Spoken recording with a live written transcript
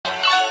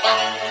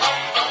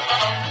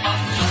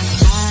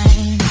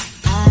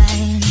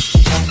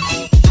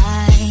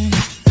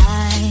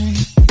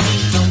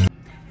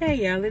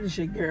y'all, it is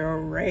your girl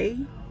Ray.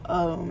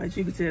 As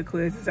you can tell,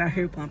 Quez is out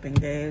here pumping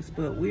gas,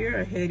 but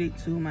we're headed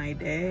to my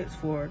dad's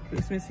for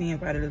Christmas. He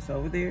invited us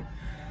over there.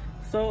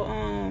 So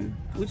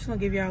we're just gonna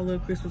give y'all a little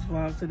Christmas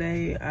vlog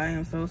today. I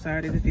am so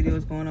sorry that this video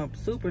is going up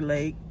super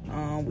late.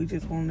 We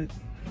just wanted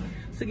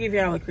to give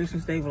y'all a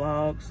Christmas Day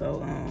vlog.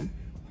 So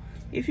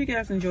if you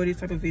guys enjoy these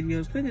type of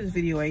videos, please give this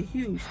video a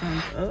huge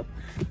thumbs up.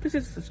 Please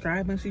hit the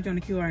subscribe button so you join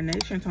the QR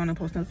Nation and turn on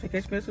post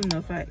notification bell so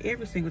you're notified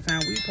every single time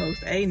we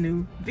post a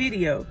new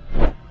video.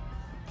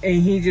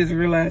 And he just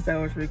realized I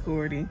was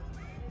recording.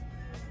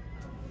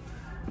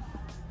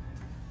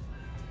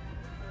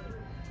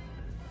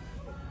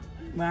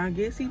 Well, I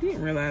guess he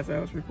didn't realize I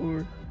was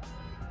recording.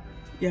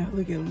 Yeah,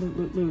 look at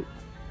him. Look.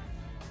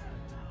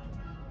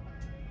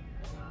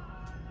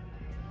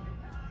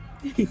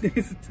 He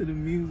dances to the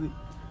music.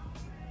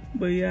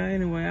 But yeah,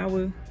 anyway,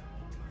 we're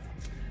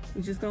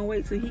just gonna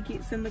wait till he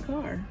gets in the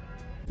car.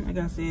 Like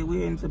I said,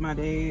 we're into my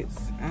dad's.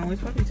 We're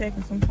supposed to be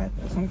taking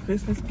some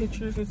Christmas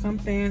pictures or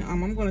something.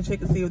 I'm gonna check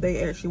to see if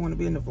they actually want to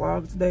be in the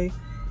vlog today.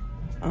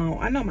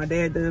 I know my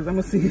dad does. I'm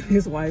gonna see if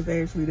his wife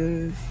actually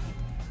does.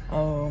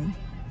 But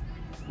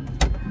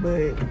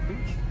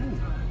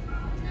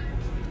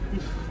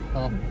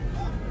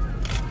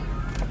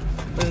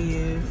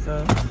yeah,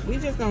 so we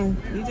just gonna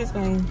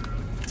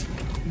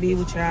be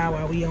with y'all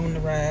while we on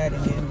the ride,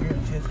 and then we're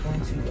just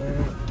going to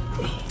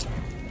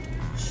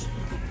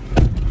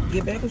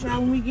get back with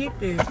y'all when we get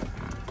there. You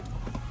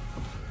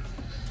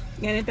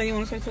got anything you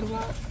want to say to the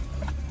vlog?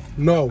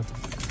 No.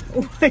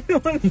 What you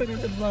want to say to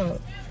the vlog?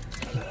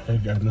 I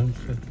ain't got nothing to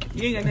say.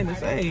 You ain't got nothing to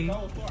say.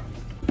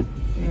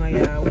 Anyway,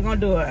 y'all, we're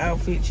gonna do an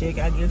outfit check,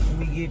 I guess, when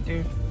we get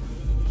there.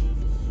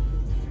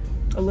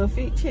 A little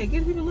fit check.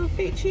 Give me a little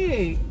fit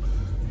check.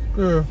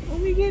 Girl.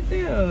 When we get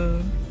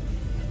there.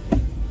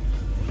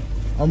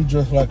 I'm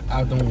just like,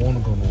 I don't want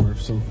to go nowhere,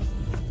 so.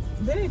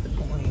 That ain't the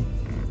point.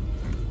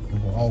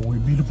 It will always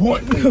be the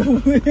point.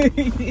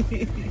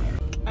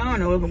 I don't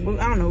know what we're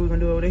gonna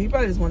do over there. He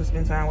probably just want to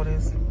spend time with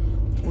us,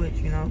 which,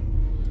 you know,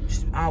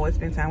 just always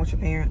spend time with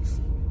your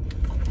parents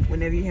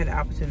whenever you had the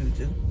opportunity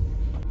to.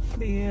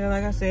 But yeah,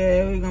 like I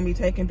said, we're gonna be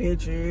taking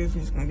pictures.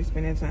 We're just gonna be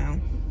spending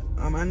time.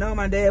 I know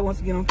my dad wants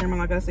to get on camera,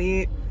 like I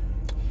said.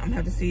 I'm gonna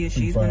have to see if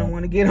she's gonna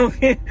want to get on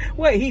camera.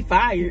 Wait, he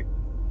fired?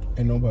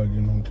 Ain't nobody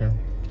getting on camera.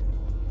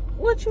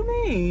 What you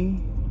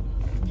mean?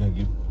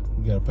 You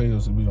gotta pay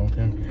us to be on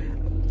camera.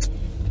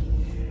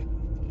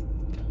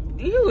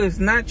 You is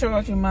not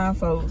charging my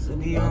folks to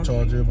be on camera. I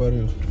charge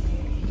everybody else.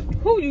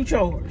 Who you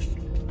charged?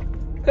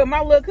 Cause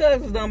my little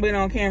cousins done been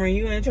on camera and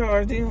you ain't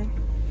charged them.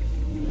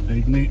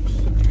 They nicks.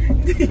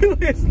 You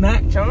is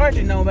not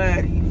charging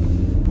nobody.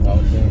 I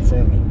was being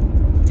friendly.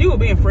 You were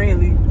being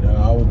friendly.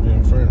 Yeah, I was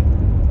being friendly.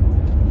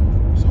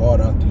 It's hard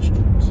out these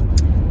streets.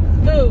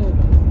 Dude.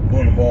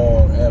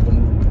 Boulevard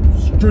Avenue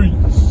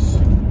streets.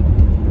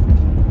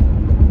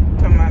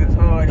 Come on, it's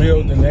hard.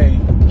 Building A.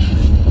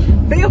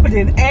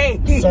 Building A.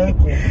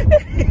 Circle.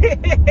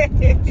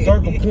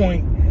 Circle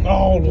Point.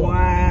 All of them.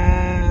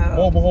 Wow.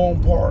 Mobile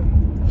Home Park.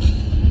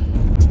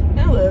 I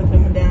love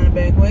coming down the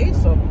back way.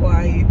 It's so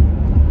quiet.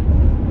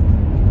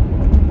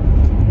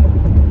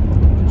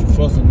 You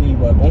fussing me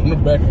by going the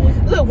back way.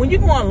 Look, when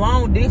you're going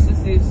long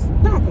distances,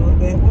 don't go the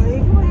back way.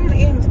 Go around the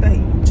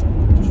interstate.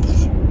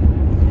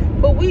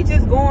 But we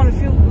just going a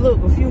few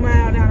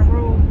miles down the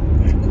road.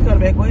 We go the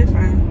back way, it's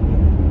fine.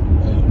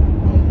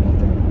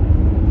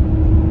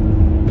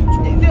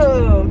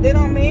 No, they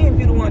don't mean if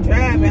you the one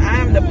driving.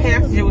 I'm the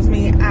passenger, which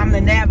means I'm the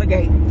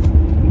navigator.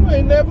 You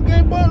ain't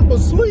navigating but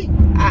sleep.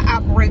 I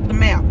operate the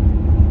map.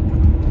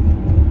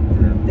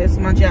 Yeah. That's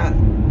my job.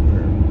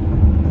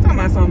 I'm talking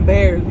about something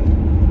barely.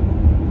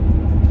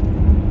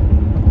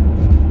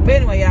 But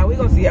anyway, y'all, we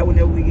gonna see y'all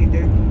whenever we get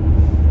there.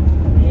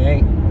 You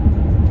ain't.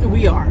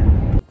 We are.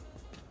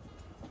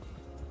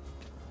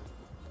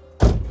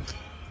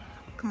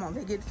 Come on,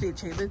 let's get the fit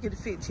check. Let's get the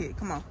fit check.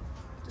 Come on.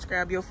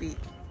 Describe your feet.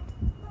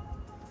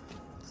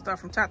 Start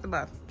from top to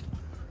bottom.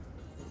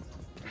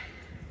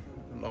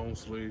 Long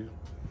sleeve,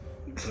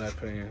 black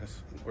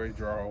pants, gray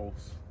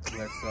drawers,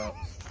 black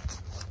socks,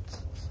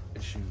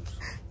 and shoes.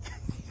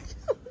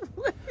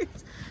 What?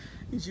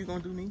 Is you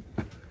gonna do me?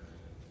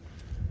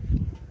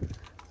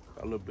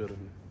 A little bit of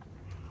me.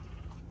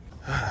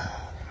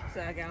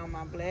 So I got on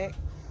my black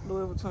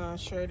Louis Vuitton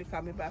shirt. It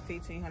cost me about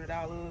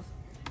 $1,500.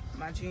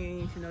 My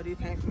jeans, you know, these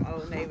came from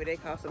Old Navy. They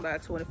cost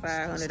about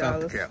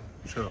 $2,500.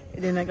 Sure.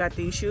 And then I got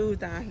these shoes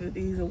down here.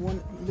 These are one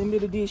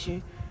limited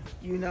edition,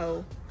 you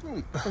know,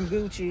 from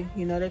Gucci.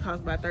 You know, they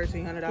cost about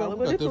 $1,300.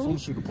 But it's cool.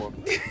 Shoe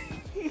department.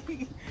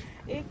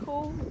 It's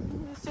cool.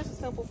 It's just a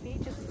simple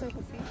feat. Just a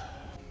simple feat.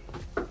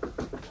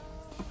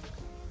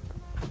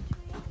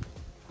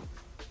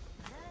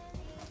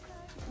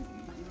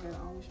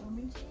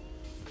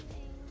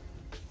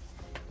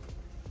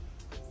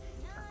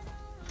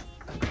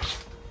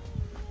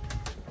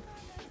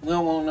 We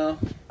don't want no.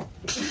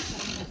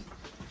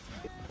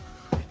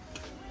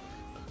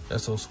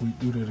 That's so sweet.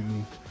 Do that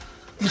again.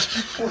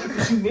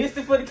 You missed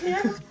it for the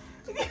camera?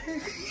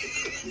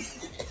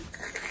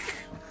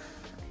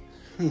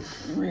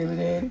 Really,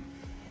 Daddy?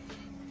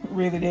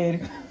 Really,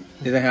 Daddy?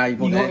 Is that how you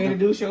gonna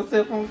introduce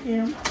yourself on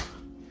camera?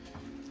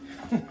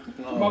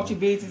 About your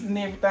business and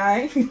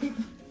everything.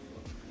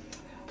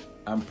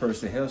 I'm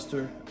Percy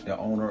Hester, the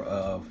owner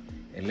of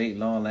Elite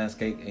Lawn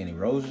Landscape and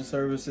Erosion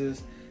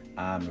Services.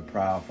 I'm the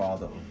proud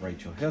father of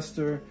Rachel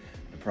Hester,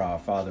 the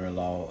proud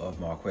father-in-law of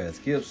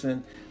Quez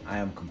Gibson. I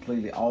am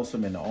completely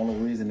awesome, and the only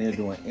reason they're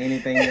doing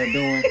anything they're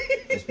doing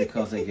is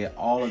because they get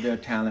all of their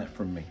talent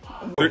from me.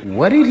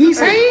 What did he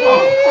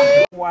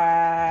say?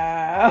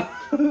 Wow.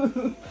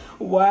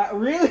 Wow,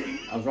 really?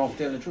 I was wrong for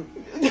telling the truth.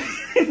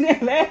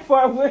 That last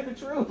part was the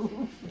truth.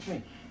 What you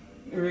mean?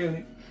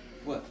 Really?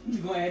 What? You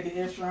gonna add the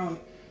extra on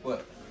it?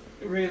 What?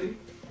 Really?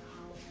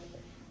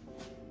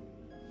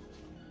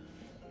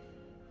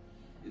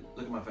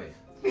 Look at my face.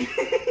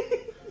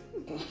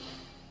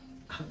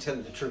 I'm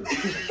telling the truth.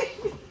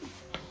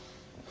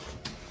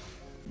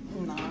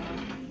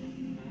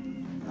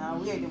 Nah,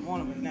 we ain't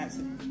want to be not.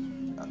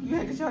 You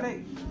had to show that.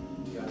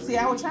 See,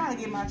 I was trying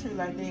to get my tree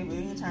like that, but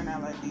it didn't turn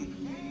out like that.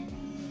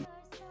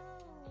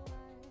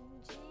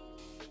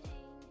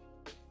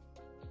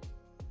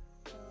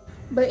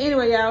 But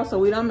anyway, y'all, so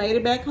we done made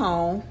it back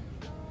home.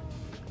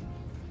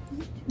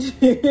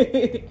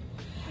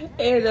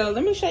 And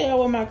let me show y'all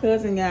what my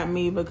cousin got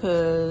me,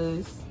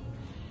 because,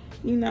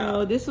 you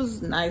know, this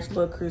was a nice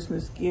little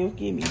Christmas gift.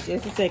 Give me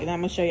just a second.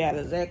 I'm going to show y'all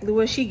exactly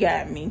what she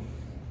got me.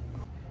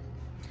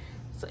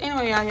 So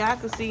anyway, y'all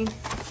can see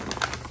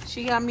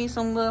she got me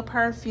some little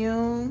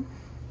perfume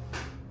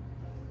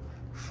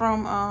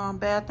from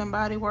Bath and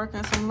Body Works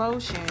and some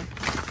lotion.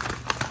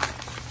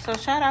 So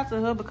shout out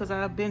to her, because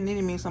I've been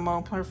needing me some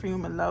more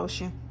perfume and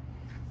lotion.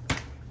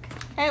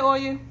 Hey,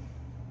 Oya.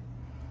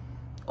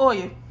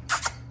 Oya.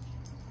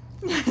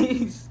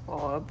 He's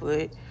spoiled,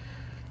 but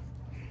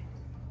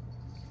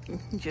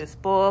just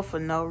spoiled for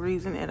no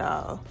reason at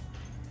all.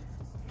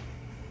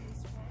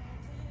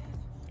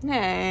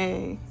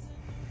 Hey.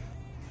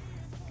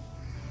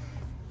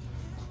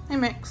 Hey,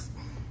 Max.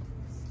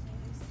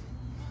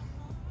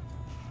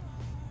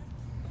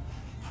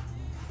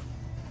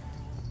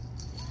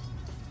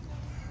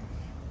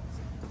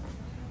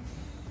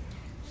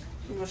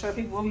 You gonna show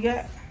people what we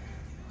got?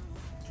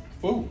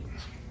 Food.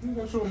 You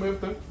gotta show them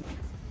everything.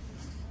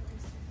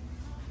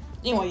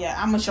 Anyway,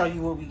 yeah, I'm gonna show you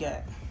what we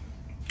got.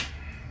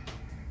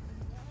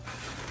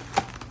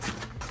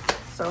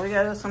 So we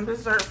got us some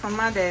dessert from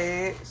my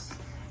dad's.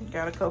 We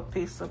got a couple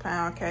pieces of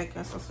pound cake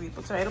and some sweet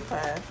potato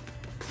pie.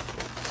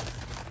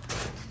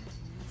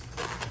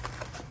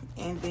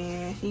 And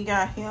then he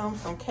got him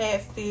some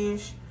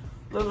catfish,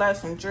 look like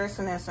some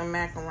dressing and some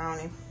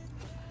macaroni.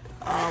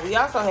 We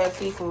also had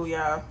seafood,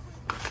 y'all.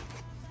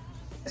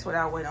 That's what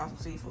I wait on, some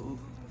seafood.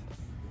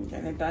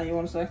 Got anything you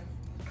want to say?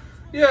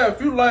 Yeah,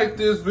 if you like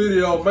this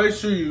video, make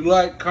sure you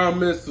like,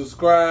 comment,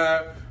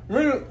 subscribe.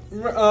 Ring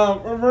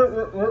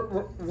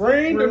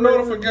the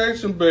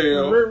notification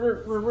bell.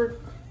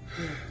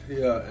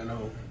 Yeah,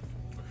 and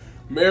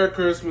Merry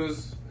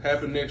Christmas.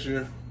 Happy next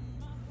year.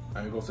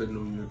 I ain't gonna say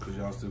New Year because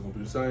y'all still gonna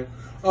be the same.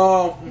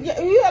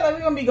 Yeah, you act like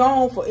we're gonna be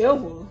gone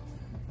forever.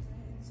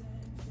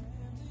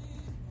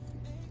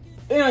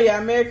 You know,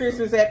 y'all, Merry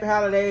Christmas, Happy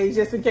Holidays,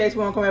 just in case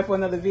we won't come back for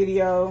another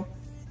video.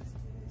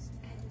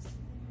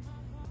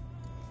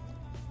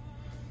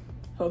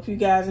 Hope you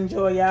guys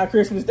enjoy y'all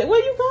Christmas day. Where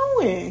you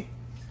going?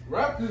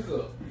 Wrap this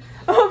up.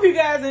 I hope you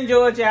guys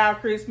enjoyed y'all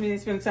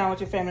Christmas, spend time with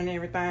your family and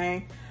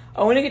everything.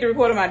 We didn't get to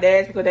record on my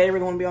dad's because they didn't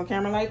really want to be on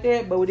camera like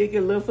that, but we did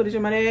get a little footage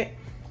of my dad.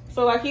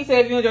 So like he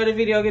said, if you enjoyed the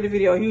video, give the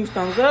video a huge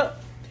thumbs up.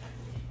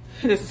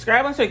 Hit the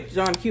subscribe button so you can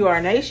join the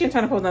QR Nation.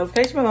 Turn on post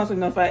notification bell so you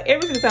can notify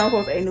every single time I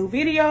post a new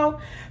video.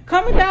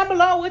 Comment down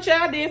below what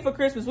y'all did for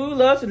Christmas. We would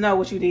love to know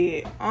what you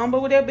did.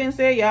 But with that being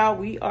said, y'all,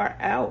 we are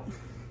out.